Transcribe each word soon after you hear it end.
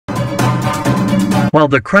While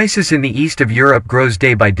the crisis in the east of Europe grows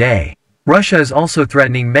day by day, Russia is also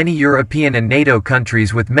threatening many European and NATO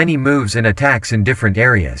countries with many moves and attacks in different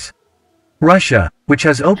areas. Russia, which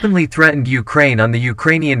has openly threatened Ukraine on the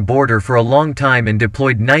Ukrainian border for a long time and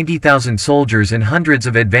deployed 90,000 soldiers and hundreds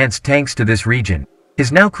of advanced tanks to this region,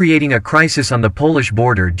 is now creating a crisis on the Polish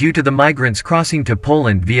border due to the migrants crossing to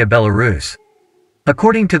Poland via Belarus.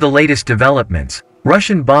 According to the latest developments,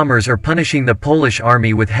 Russian bombers are punishing the Polish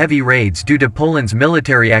army with heavy raids due to Poland's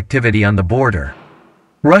military activity on the border.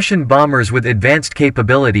 Russian bombers with advanced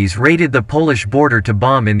capabilities raided the Polish border to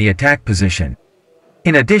bomb in the attack position.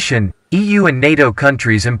 In addition, EU and NATO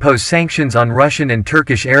countries impose sanctions on Russian and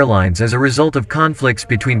Turkish airlines as a result of conflicts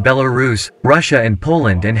between Belarus, Russia and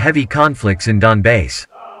Poland and heavy conflicts in Donbass.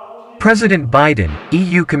 President Biden,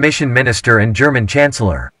 EU Commission Minister and German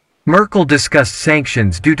Chancellor Merkel discussed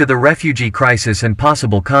sanctions due to the refugee crisis and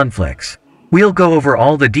possible conflicts. We'll go over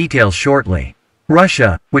all the details shortly.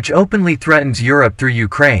 Russia, which openly threatens Europe through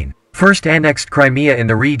Ukraine, first annexed Crimea in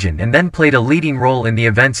the region and then played a leading role in the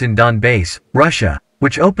events in Donbass. Russia,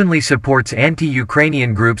 which openly supports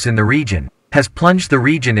anti-Ukrainian groups in the region, has plunged the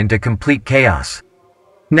region into complete chaos.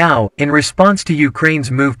 Now, in response to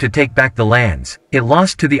Ukraine's move to take back the lands it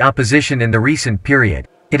lost to the opposition in the recent period,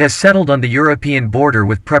 it has settled on the European border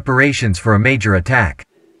with preparations for a major attack.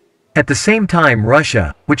 At the same time,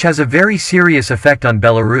 Russia, which has a very serious effect on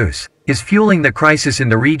Belarus, is fueling the crisis in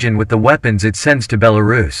the region with the weapons it sends to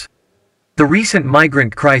Belarus. The recent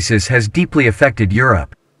migrant crisis has deeply affected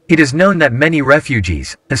Europe. It is known that many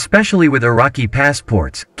refugees, especially with Iraqi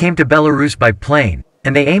passports, came to Belarus by plane,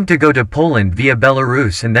 and they aim to go to Poland via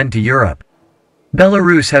Belarus and then to Europe.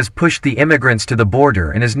 Belarus has pushed the immigrants to the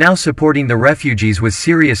border and is now supporting the refugees with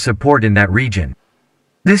serious support in that region.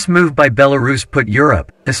 This move by Belarus put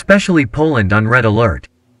Europe, especially Poland, on red alert.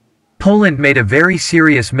 Poland made a very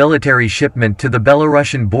serious military shipment to the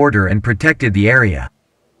Belarusian border and protected the area.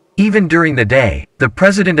 Even during the day, the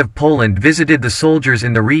president of Poland visited the soldiers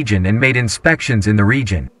in the region and made inspections in the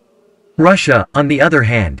region. Russia, on the other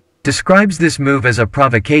hand, describes this move as a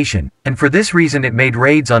provocation, and for this reason it made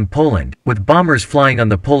raids on Poland, with bombers flying on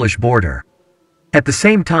the Polish border. At the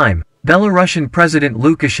same time, Belarusian President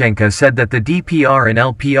Lukashenko said that the DPR and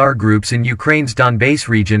LPR groups in Ukraine's Donbass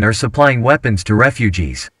region are supplying weapons to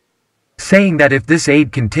refugees, saying that if this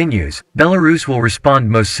aid continues, Belarus will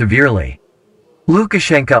respond most severely.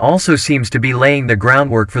 Lukashenko also seems to be laying the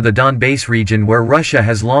groundwork for the Donbass region where Russia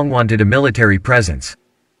has long wanted a military presence.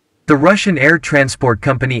 The Russian air transport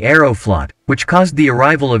company Aeroflot, which caused the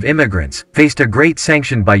arrival of immigrants, faced a great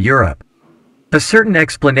sanction by Europe. A certain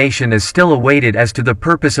explanation is still awaited as to the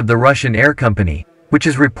purpose of the Russian air company, which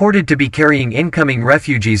is reported to be carrying incoming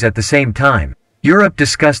refugees at the same time. Europe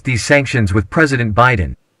discussed these sanctions with President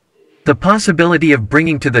Biden. The possibility of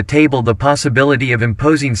bringing to the table the possibility of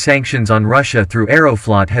imposing sanctions on Russia through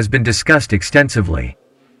Aeroflot has been discussed extensively.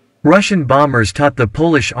 Russian bombers taught the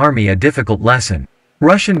Polish army a difficult lesson.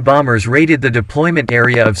 Russian bombers raided the deployment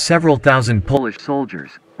area of several thousand Polish soldiers.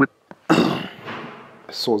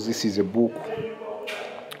 So this is a book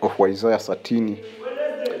of Isaiah 13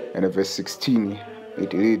 and verse 16.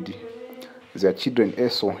 It read, "Their children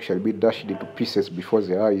also shall be dashed into pieces before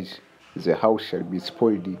their eyes, their house shall be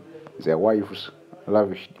spoiled, their wives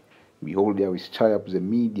ravished. Behold, I will stir up the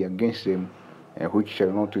mede against them, and which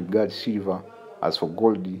shall not regard silver. As for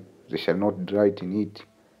gold, they shall not delight in it.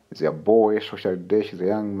 Their bow also shall dash the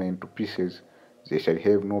young men to pieces. They shall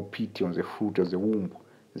have no pity on the fruit of the womb.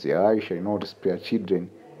 Their eyes shall not spare children,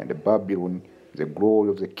 and the Babylon, the glory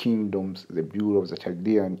of the kingdoms, the beauty of the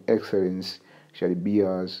Chaldean excellence, shall be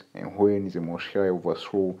ours. And when the Most High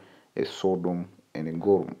overthrow a Sodom and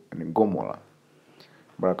a Gomorrah."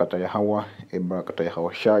 Barakata Yahweh, Barakata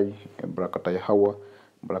Yahweh Shai, Barakata Yahweh,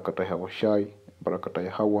 Barakata Yahweh Shai, Barakata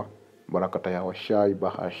Yahweh, Barakata Yahweh Shai,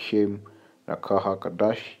 Bahashem, Rakaha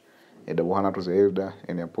Kadash, and the Wahana to the elder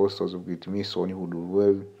and the apostles of Great Mission who do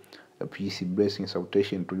well. A peace, blessing,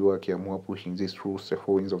 salutation to you, Akiamua, pushing these truths, the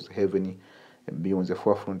followings of the heavenly, and be on the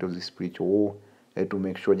forefront of the spiritual war, and to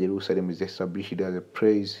make sure Jerusalem is established as a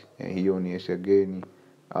praise, and here on earth again,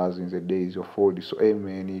 as in the days of old. So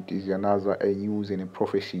amen. It is another a news and a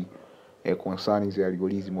prophecy concerning the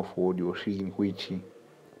algorithm of world or in which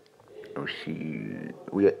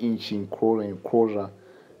we are inching closer and closer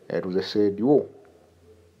to the said war,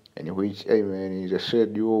 and in which, amen, the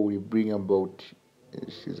said war will bring about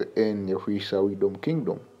the end of his wisdom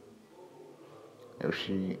kingdom.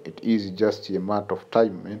 It is just a matter of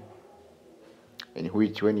time, man. In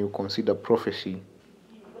which, when you consider prophecy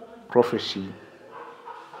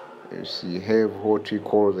have what we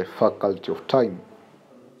call the faculty of time.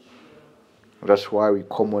 That's why we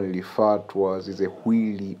commonly refer to as the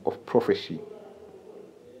wheel of prophecy.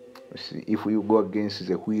 You see, if you go against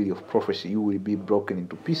the wheel of prophecy, you will be broken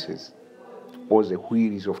into pieces. Or the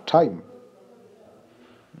wheels of time.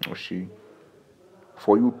 You see,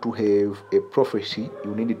 for you to have a prophecy,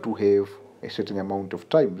 you need to have a certain amount of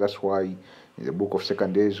time. That's why in the book of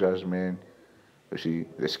Second Ezra, man, you see,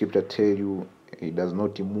 the scripture tell you it does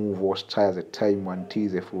not move or stire the time until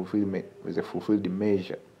the fulfillment is a fulfilled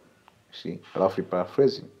measure. You see, roughly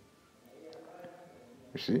paraphrasing.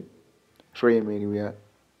 You see, so I mean we are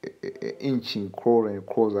inching closer and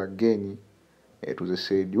closer again to the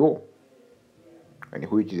said war, and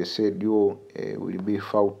which the said war will be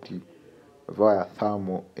fought via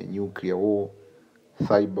thermal and nuclear war,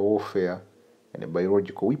 cyber warfare, and a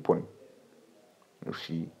biological weapon. You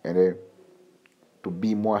see, and to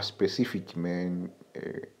be more specific, man,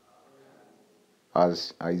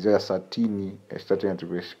 as Isaiah 13, starting at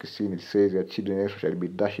verse 16, it says that children shall be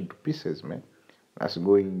dashed to pieces, man. That's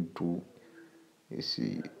going to, you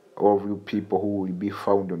see, all of you people who will be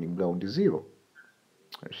found on the ground zero.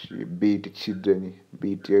 You see, be it children,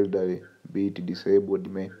 be it elderly, be it disabled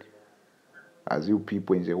men. As you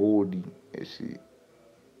people in the world, you see,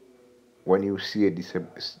 when you see a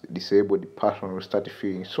disabled person, you start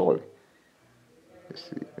feeling sorry. You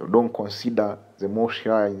see, you don't consider the Most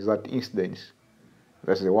High in that instance.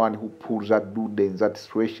 That's the one who pulls that dude in that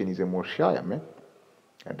situation is the Most High, man.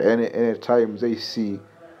 And any time they see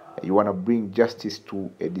you want to bring justice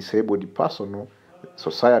to a disabled person, no,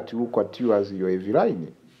 society look at you as you're a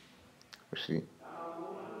villain. You see.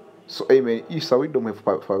 So, amen, Isa wisdom have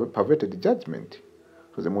perverted judgment.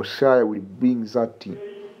 So the Messiah will bring that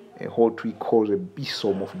what we call a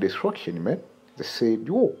besom of destruction, man. They said,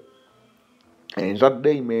 yo. And in that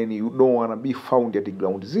day, man, you don't want to be found at the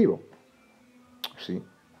ground zero. See?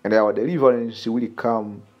 And our deliverance will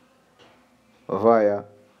come via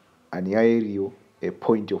an aerial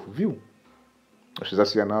point of view. So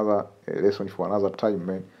that's another lesson for another time,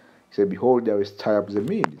 man. He said, behold, there is tie up the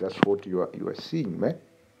mede. That's what you are seeing, man.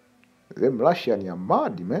 Them Russians are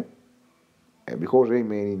mad, man. And because they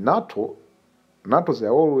in NATO they are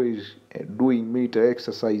always doing military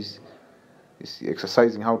exercise,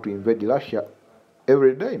 exercising how to invade Russia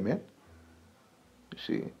every day, man. You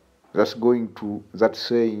see, that's going to that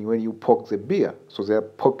saying when you poke the bear. So they are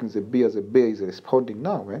poking the bear is responding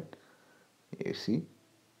now, man. You see.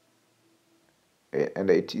 And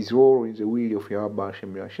it is all in the will of Yahweh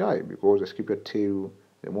Hashem Yashai, because the scripture tell you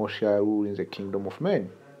the Most High rule in the kingdom of men.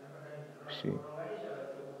 See,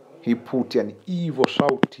 he put an evil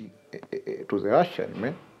shout to the Russian,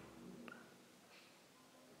 man.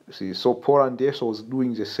 See, so Poland also was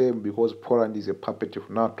doing the same because Poland is a puppet of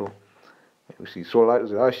NATO. You see, so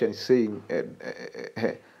the Russian is saying,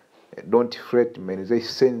 don't fret, man. They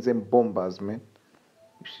send them bombers, man.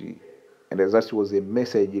 You see. And that was a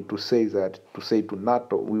message to say to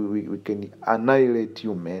NATO, we can annihilate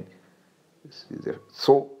you, man.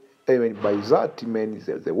 So, I mean, by that, man,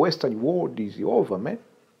 the Western world is over, man.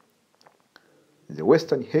 The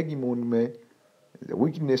Western hegemony, man, the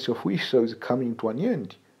wickedness of Israel is coming to an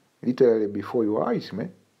end, literally before your eyes,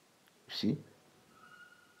 man. You see?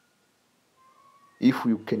 If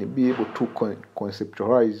you can be able to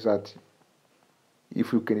conceptualize that,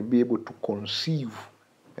 if you can be able to conceive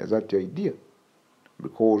that idea,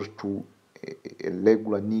 because to a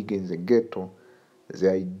regular nigga in the ghetto,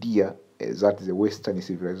 the idea that the Western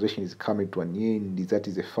civilization is coming to an end, that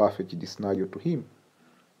is a far-fetched scenario to him.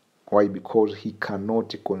 Why? Because he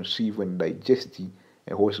cannot conceive and digest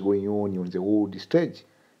what's going on the world stage,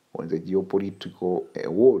 on the geopolitical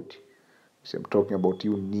world. So I'm talking about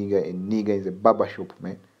you nigger in the barber shop,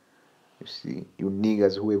 man. You see, you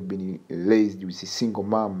niggers who have been raised with a single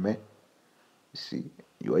mom, man. You see,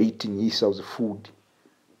 you are eating Esau's food.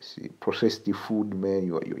 You see, processed food, man.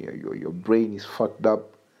 Your brain is fucked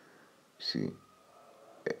up. You see,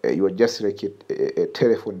 you are just like a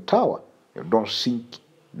telephone tower. You don't think,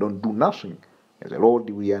 don't do nothing. And the Lord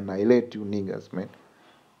will annihilate you niggers, man.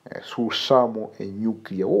 Through thermal and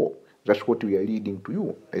nuclear war. That's what we are leading to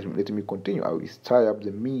you. Let me continue. I will stir up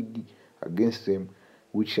the mede against them,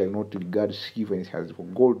 which shall not regard silver and has for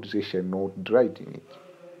gold, they shall not delight in it.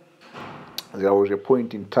 There was a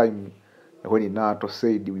point in time when NATO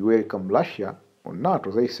said we welcome Russia on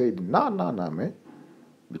NATO. They said, nah, man.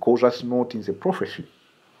 Because that's not in the prophecy.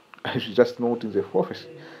 It's just not in the prophecy.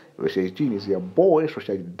 Verse 18 is their boy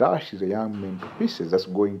shall dash the young men to pieces. That's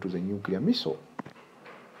going to the nuclear missile.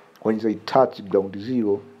 When they touch ground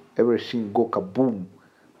zero, everything go kaboom.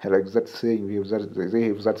 Like that saying, they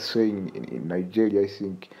have that saying in Nigeria, I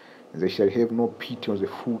think, they shall have no pity on the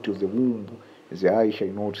fruit of the womb, the eye shall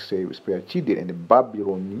not spare children, and the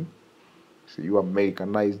Babylon, so you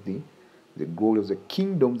Americanized the glory of the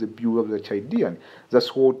kingdom, the beauty of the Chaldean.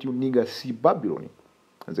 That's what you niggas see Babylon,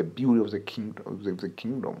 the beauty of the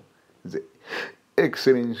kingdom, the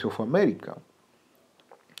excellence of America.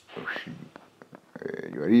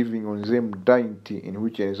 You are living on them dainty in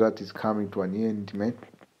which that is coming to an end, man,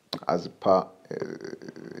 as per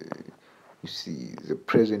you see the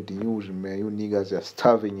present news, man. You niggas are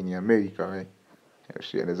starving in America, man. You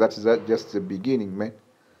see, and that is just the beginning, man.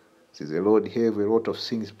 See, the Lord have a lot of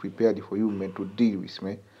things prepared for you, man, to deal with,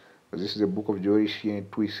 man. Because this is the book of Joel,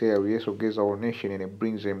 and we say, I will also gaze our nation, and it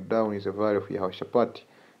brings them down in the valley of Yehoshaphat,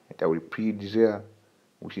 and I will plead there,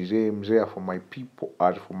 which is there for my people,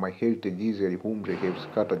 as for my heritage Israel, whom they have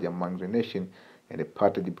scattered among the nation, and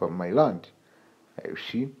departed upon my land. You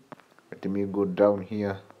see, let me go down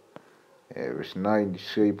here. Verse 9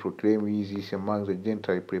 say, proclaim ye this among the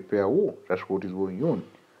Gentiles, prepare war. That's what is going on.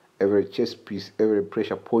 Every chess piece, every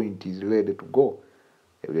pressure point is ready to go.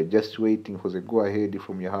 We are just waiting for the go-ahead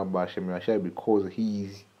from Yahweh Hashem Yashai, because he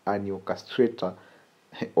is an orchestrator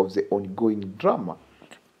of the ongoing drama.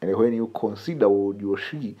 And when you consider what you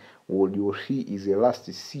see is the last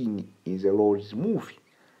scene in the Lord's movie,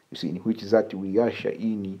 you see, in which that we usher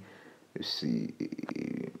in, you see,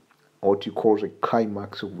 what you call the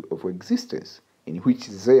climax of existence, in which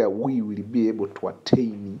there we will be able to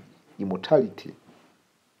attain immortality.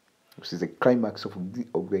 You see, the climax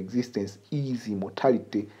of existence is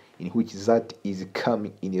immortality, in which that is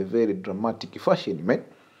coming in a very dramatic fashion, man.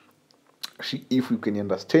 See, if you can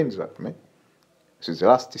understand that, man. So the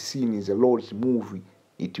last scene in the Lord's movie,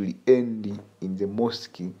 it will end in the most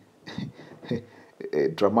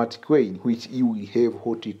dramatic way, in which you will have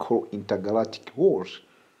what we call intergalactic wars.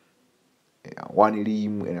 One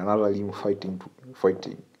limb and another limb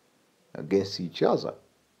fighting against each other,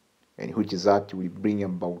 and which is that will bring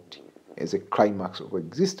about as a climax of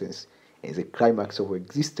existence. And the climax of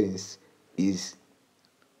existence is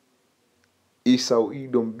Esau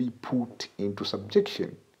Edom be put into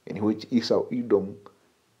subjection, in which Esau Edom,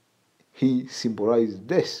 he symbolizes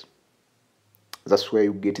death. That's where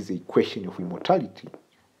you get the equation of immortality.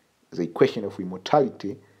 The equation of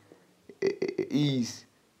immortality is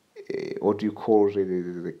what you call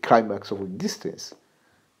the climax of existence.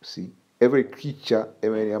 See, every creature, I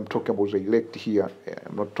mean, I'm talking about the elect here,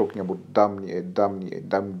 I'm not talking about a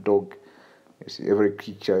damn dog. You see, every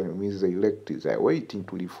creature means the elect is waiting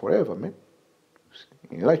to live forever, man,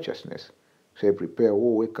 in righteousness. Say, prepare,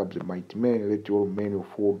 wake up the mighty men, let your men who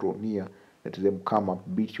fall draw near, let them come up,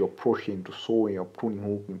 beat your portion into saw and your pruning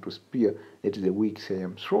hook into spear, let the weak say, I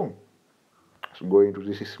am strong. So going to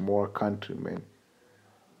this small country, man,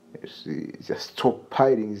 you see, just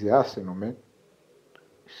stockpiling the arsenal, man.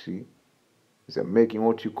 You see, they're making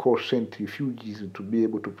what you call centrifuges to be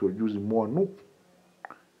able to produce more nuke.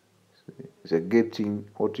 They're getting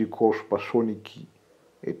what you call supersonic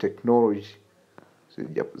technology. So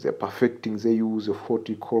they're perfecting the use of what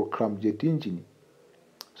you call cramjet engine.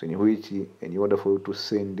 So in which, in order for you to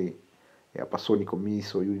send a hypersonic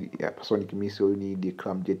missile, you need a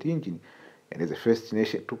cramjet engine. And as the first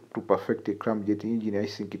nation to perfect a cramjet engine, I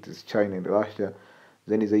think it is China and Russia.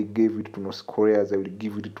 Then they gave it to North Korea, they will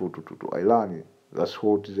give it to Iran. That's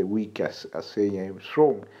what the weak are saying, I am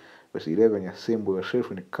strong. Verse 11, assemble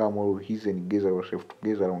yourself and come all his and gather yourself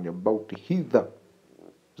together round about hither.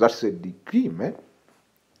 That's a decree, man.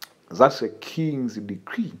 That's a king's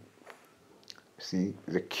decree. See,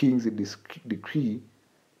 the king's decree,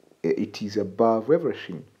 it is above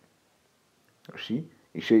everything. See,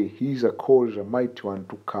 he says, he's a cause, a mighty one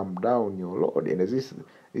to come down, your Lord. And this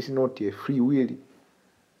is not a free will.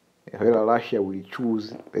 Whether Russia will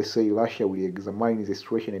choose, let's say Russia will examine the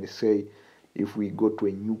situation and say, if we go to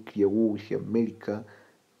a nuclear war with America,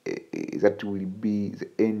 that will be the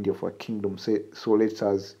end of our kingdom. So let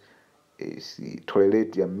us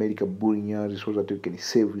tolerate the America bullying us so that we can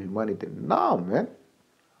save humanity. No, man.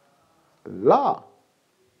 La.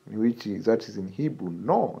 Which that is in Hebrew.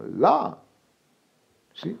 No. La.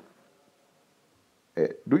 See?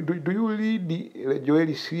 Do you read the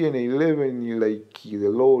Joel 3 and 11 like the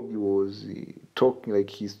Lord was talking, like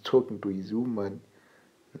he's talking to his woman,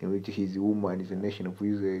 in which his woman is the nation of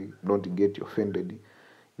Israel? Don't get offended.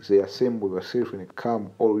 He say, assemble yourself and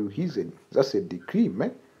come all you heathen. That's a decree,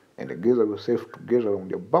 man. And gather yourself together on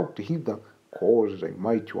the about hither, cause the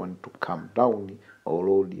mighty one to come down, O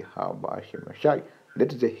Lord Yahweh Hashem Yashai.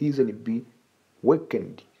 Let the heathen be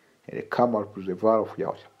wakened, and they come out to the valley of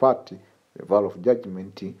Yehoshaphat, the valley of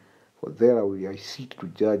judgment, for there will I sit to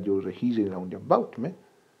judge all the heathen round about, man.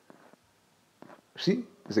 See,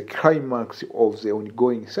 the climax of the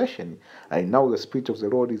ongoing session. And now the Spirit of the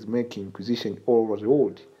Lord is making inquisition all over the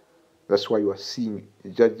world. That's why you are seeing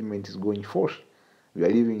judgment is going forth. We are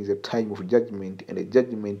living in the time of judgment, and the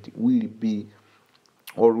judgment will be,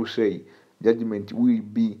 or we say, judgment will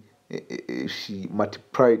be she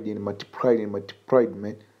multiplied and multiplied and multiplied,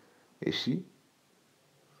 man. You see?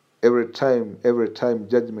 Every time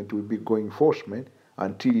judgment will be going forth, man,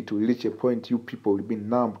 until it will reach a point you people will be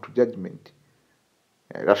numb to judgment.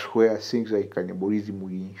 That's where things like cannibalism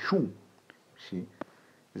will ensue. See?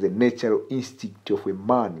 The natural instinct of a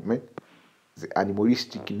man, man. The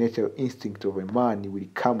animalistic natural instinct of a man will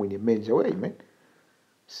come in a major way, man.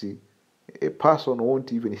 See? A person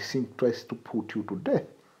won't even think twice to put you to death.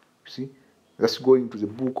 See? That's going to the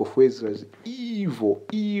book of Ezra.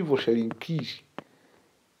 Evil shall increase.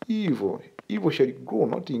 Evil shall grow,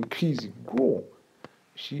 not increase, grow.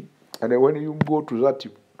 See? And then when you go to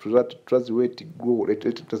that's the way to grow, let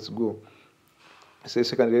it go. Say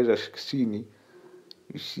 2 Ezra 16,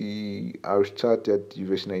 you see, I'll start at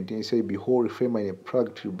verse 19. Say, behold, famine and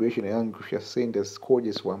plague, tribulation and anguish shall send as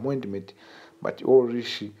scourges for anointment, but all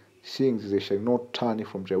these things they shall not turn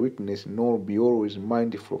from their weakness, nor be always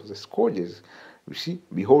mindful of the scourges. You see,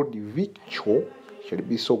 behold, the victual shall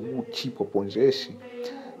be so good cheap upon the earth,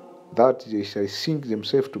 that they shall think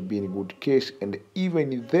themselves to be in good case, and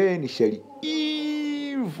even then shall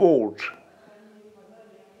evil,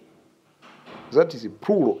 that is a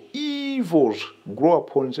plural, evils grow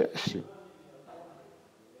upon the earth.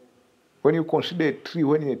 When you consider a tree,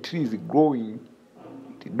 when a tree is growing,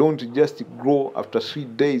 it don't just grow after 3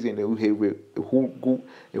 days and we have a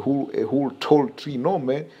whole tall tree. No,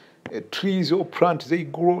 man. Trees or plants, they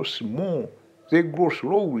grow small, they grow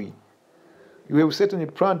slowly. You have certain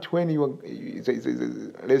plant when you are,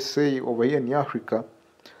 let's say over here in Africa,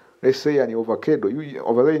 let's say an avocado.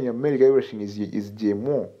 Over there in America, everything is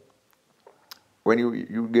GMO. When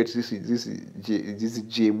you get this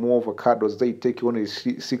GMO avocados, they take only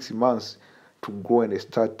 6 months to grow and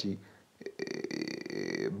start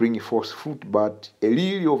bringing forth fruit. But a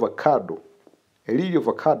real avocado,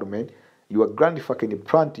 man, your grandfather can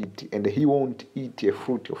plant it and he won't eat a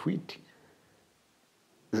fruit of it.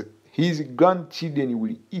 His grandchildren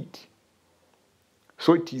will eat.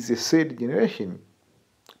 So it is a third generation.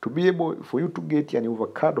 To be able for you to get an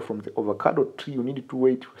avocado from the avocado tree, you need to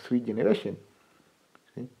wait for 3 generations.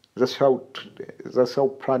 That's how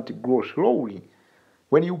plant grows slowly.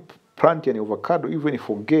 When you plant an avocado, even you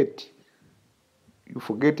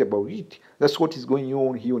forget about it. That's what is going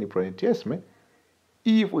on here on the planet. Yes, man.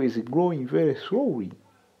 Evil is growing very slowly.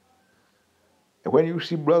 And when you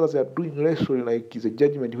see brothers are doing wrestling, like the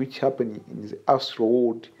judgment which happened in the astral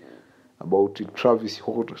world about Travis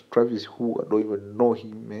who I don't even know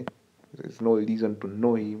him, man. There's no reason to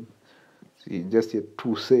know him. See, just a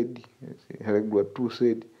two said.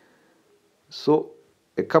 So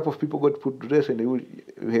a couple of people got put to death, and you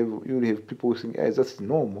will have people saying, hey, that's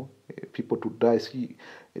normal. People to die,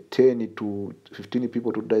 10 to 15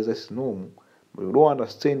 people to die, that's normal. But you don't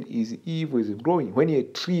understand is evil is growing. When a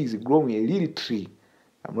tree is growing, a little tree,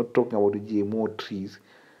 I'm not talking about the GMO trees.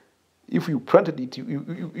 If you planted it,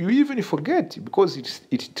 you even forget, because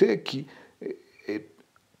it takes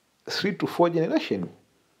 3 to 4 generations.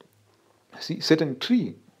 See, certain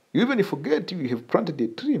tree, you even forget you have planted a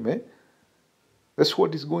tree, man. That's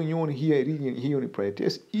what is going on here on the planet.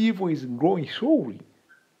 Yes, evil is growing slowly.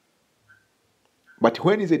 But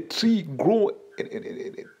when is a tree grow,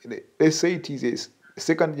 let's say it is a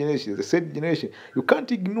second generation, the third generation, you can't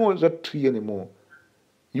ignore that tree anymore.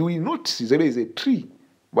 You will notice there is a tree.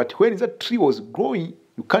 But when that tree was growing,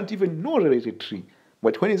 you can't even know there is a tree.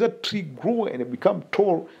 But when that tree grow and become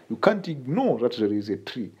tall, you can't ignore that there is a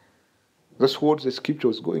tree. That's what the scripture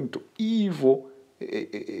is going to. Evil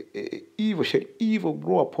shall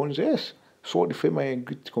grow upon the earth. So the famine and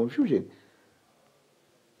great confusion.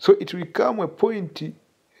 So it will come a point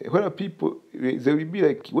where people, they will be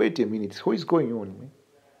like, wait a minute, what is going on, man?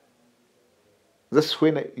 That's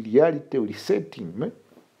when reality will set in, man.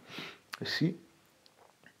 You see?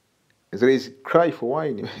 There is a cry for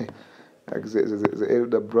wine. Like the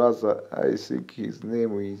elder brother, I think his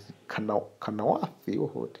name is Kanawathi, or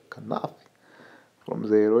what? Kanathi. From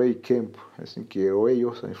the LA camp, I think LA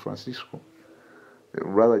or San Francisco.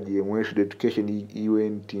 Brother GMS education, he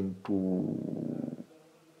went into,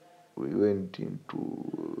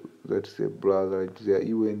 that's the brother,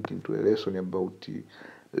 he went into a lesson about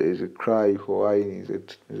there is a cry for wine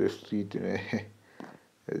in the street.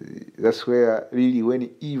 That's where really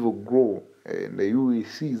when evil grow, and you will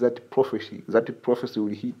see that prophecy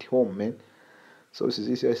will hit home, man. So this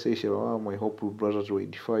is I say shalom. I hope you brothers were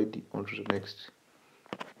edified. On to the next.